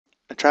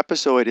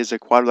trapezoid is a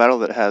quadrilateral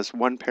that has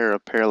one pair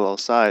of parallel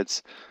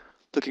sides.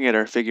 Looking at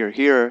our figure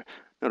here,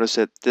 notice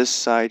that this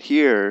side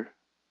here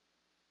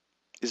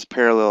is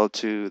parallel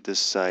to this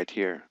side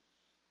here.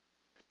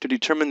 To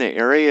determine the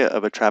area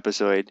of a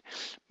trapezoid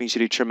means to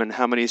determine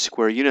how many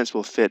square units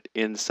will fit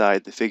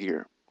inside the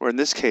figure, or in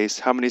this case,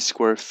 how many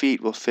square feet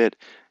will fit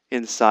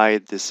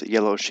inside this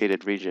yellow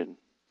shaded region.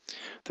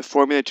 The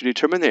formula to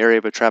determine the area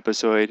of a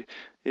trapezoid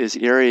is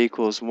area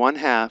equals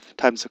 1/2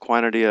 times the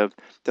quantity of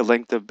the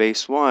length of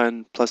base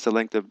 1 plus the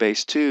length of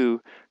base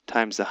 2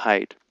 times the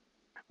height,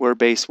 where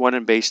base 1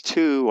 and base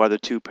 2 are the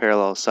two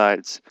parallel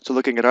sides. So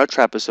looking at our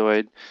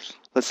trapezoid,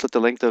 let's let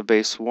the length of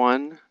base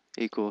 1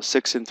 equal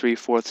 6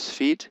 3/4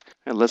 feet,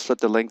 and let's let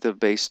the length of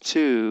base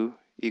 2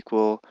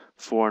 equal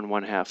 4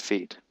 1/2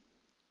 feet.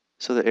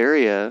 So the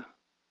area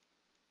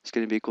is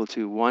going to be equal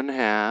to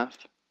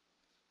 1/2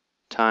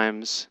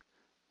 times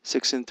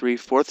 6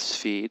 3/4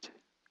 feet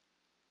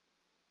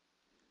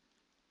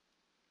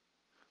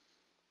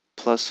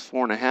plus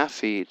 4 1/2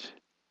 feet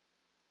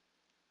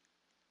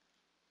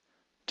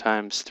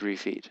times 3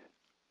 feet.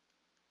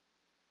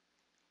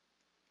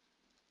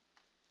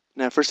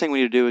 Now, first thing we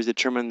need to do is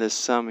determine this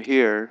sum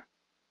here.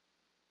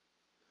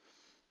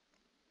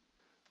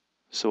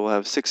 So we'll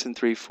have 6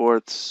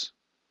 3/4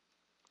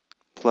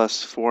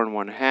 plus 4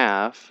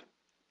 1/2.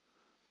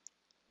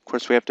 Of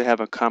course, we have to have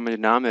a common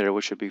denominator,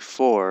 which would be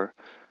 4.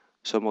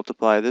 So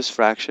multiply this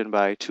fraction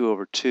by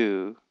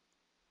 2/2.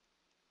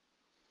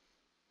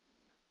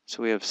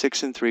 So we have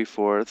 6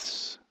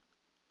 3/4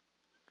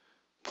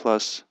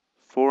 plus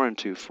 4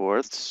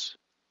 2/4.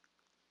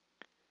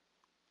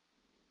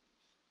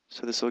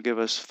 So this will give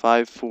us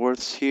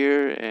 5/4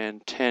 here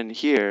and 10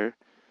 here.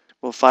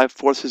 Well,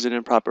 5/4 is an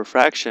improper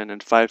fraction,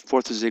 and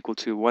 5/4 is equal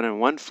to 1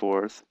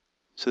 1/4.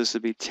 So this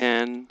would be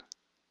 10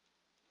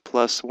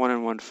 plus 1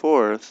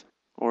 1/4,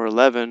 or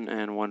 11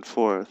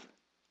 1/4.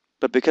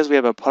 But because we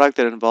have a product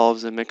that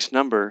involves a mixed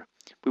number,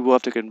 we will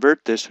have to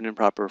convert this to an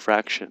improper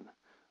fraction.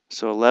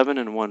 So 11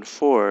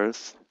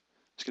 1/4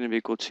 is going to be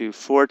equal to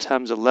 4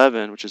 times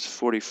 11, which is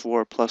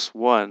 44, plus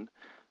 1,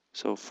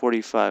 so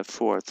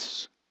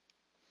 45/4.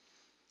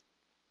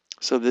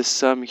 So this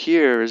sum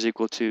here is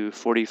equal to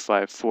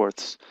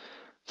 45/4.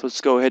 So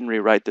let's go ahead and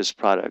rewrite this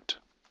product.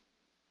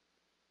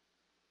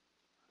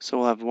 So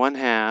we'll have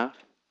 1/2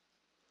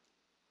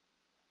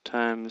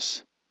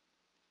 times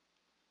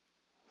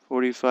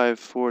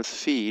 45/4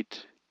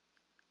 feet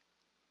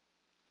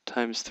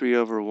times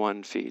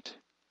 3/1 feet.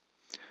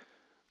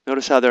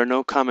 Notice how there are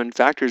no common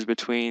factors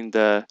between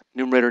the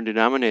numerator and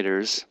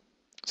denominators,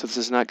 so this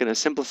is not going to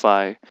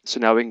simplify, so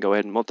now we can go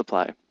ahead and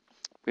multiply.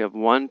 We have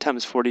 1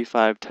 times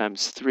 45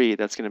 times 3,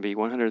 that's going to be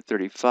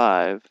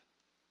 135.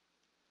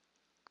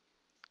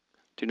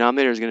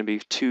 Denominator is going to be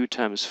 2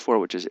 times 4,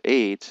 which is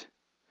 8,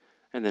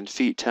 and then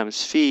feet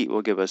times feet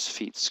will give us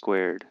feet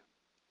squared.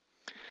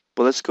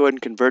 But let's go ahead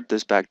and convert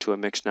this back to a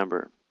mixed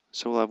number.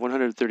 So we'll have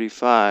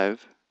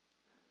 135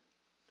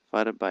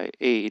 divided by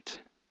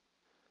 8.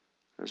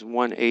 There's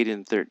 1, 8,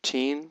 and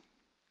 13.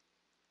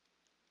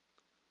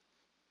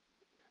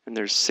 And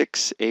there's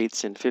 6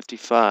 8s and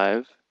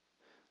 55.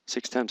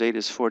 6 times 8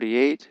 is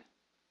 48.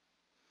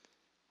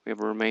 We have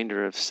a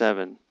remainder of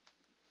 7,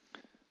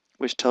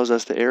 which tells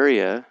us the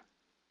area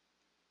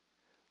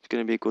is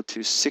going to be equal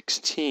to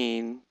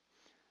 16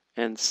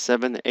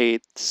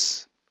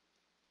 7/8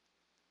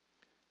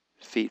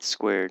 feet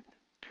squared.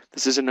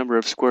 This is a number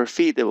of square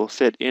feet that will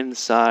fit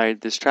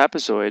inside this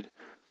trapezoid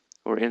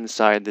or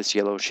inside this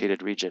yellow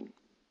shaded region.